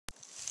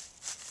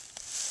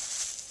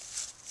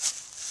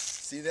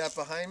See that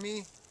behind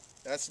me?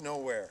 That's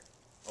nowhere.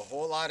 A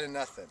whole lot of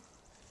nothing.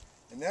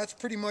 And that's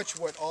pretty much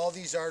what all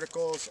these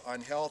articles on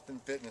health and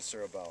fitness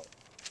are about.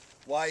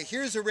 Why,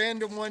 here's a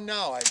random one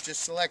now I've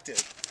just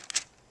selected.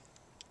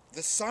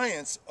 The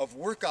science of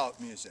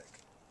workout music.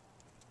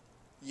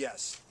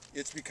 Yes,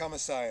 it's become a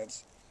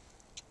science.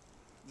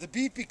 The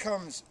beat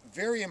becomes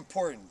very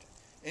important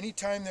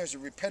anytime there's a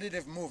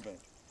repetitive movement,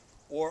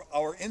 or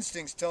our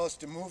instincts tell us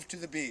to move to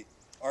the beat.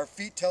 Our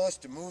feet tell us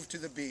to move to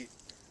the beat.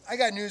 I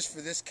got news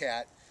for this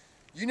cat.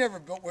 You never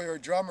were a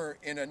drummer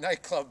in a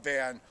nightclub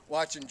band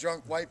watching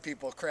drunk white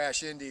people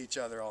crash into each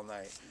other all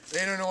night.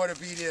 They don't know what a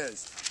beat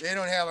is. They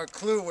don't have a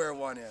clue where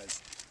one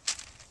is.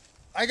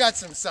 I got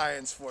some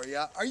science for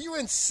you. Are you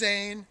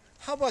insane?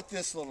 How about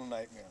this little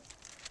nightmare?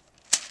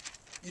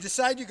 You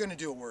decide you're going to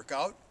do a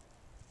workout.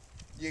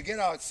 You get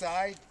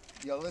outside.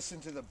 You listen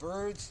to the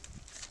birds.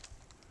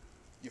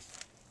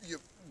 You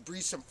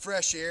breathe some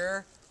fresh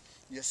air.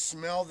 You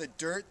smell the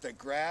dirt, the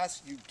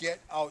grass. You get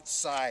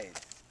outside.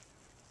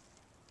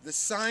 The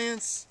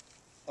science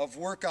of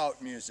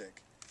workout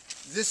music.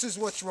 This is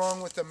what's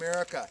wrong with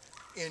America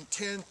in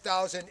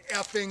 10,000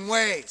 effing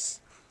ways.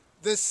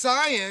 The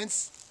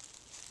science,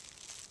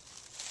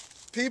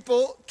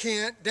 people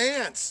can't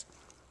dance.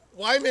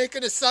 Why make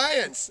it a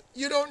science?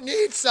 You don't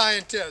need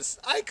scientists.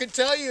 I could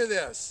tell you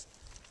this.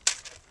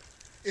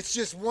 It's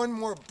just one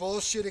more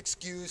bullshit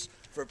excuse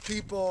for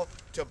people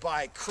to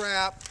buy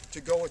crap,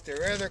 to go with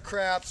their other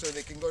crap so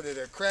they can go to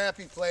their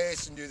crappy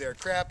place and do their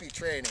crappy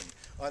training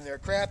on their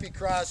crappy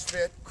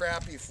CrossFit,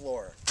 crappy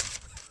floor.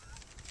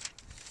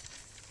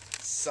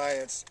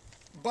 Science.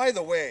 By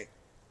the way,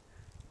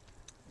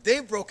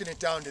 they've broken it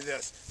down to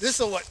this. This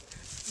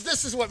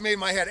is what made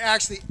my head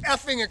actually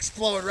effing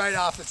explode right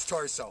off its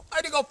torso. I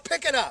had to go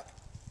pick it up.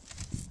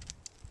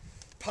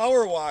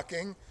 Power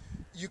walking,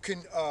 you can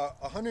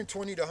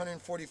 120 to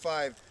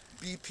 145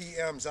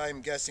 BPMs.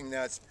 I'm guessing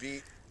that's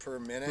beat per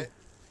minute.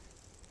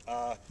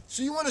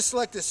 So you want to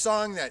select a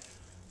song that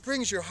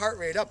brings your heart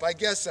rate up. I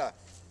guess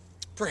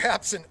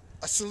perhaps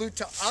a salute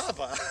to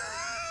ABBA.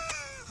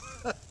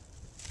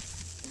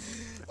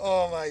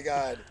 Oh my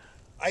God.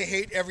 I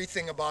hate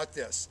everything about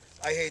this.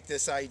 I hate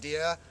this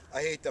idea.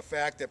 I hate the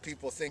fact that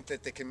people think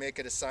that they can make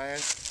it a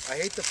science. I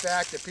hate the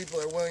fact that people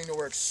are willing to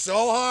work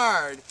so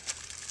hard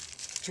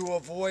to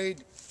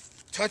avoid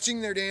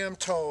touching their damn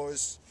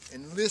toes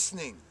and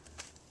listening.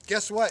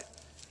 Guess what?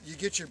 You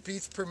get your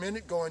beats per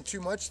minute going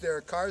too much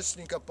there. Cars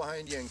sneak up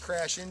behind you and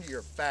crash into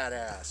your fat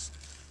ass.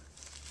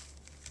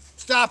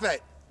 Stop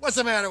it. What's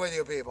the matter with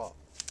you people?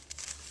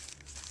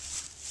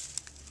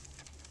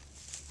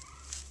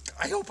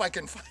 I hope I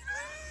can find...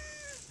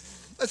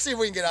 Let's see if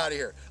we can get out of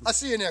here. I'll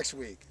see you next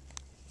week.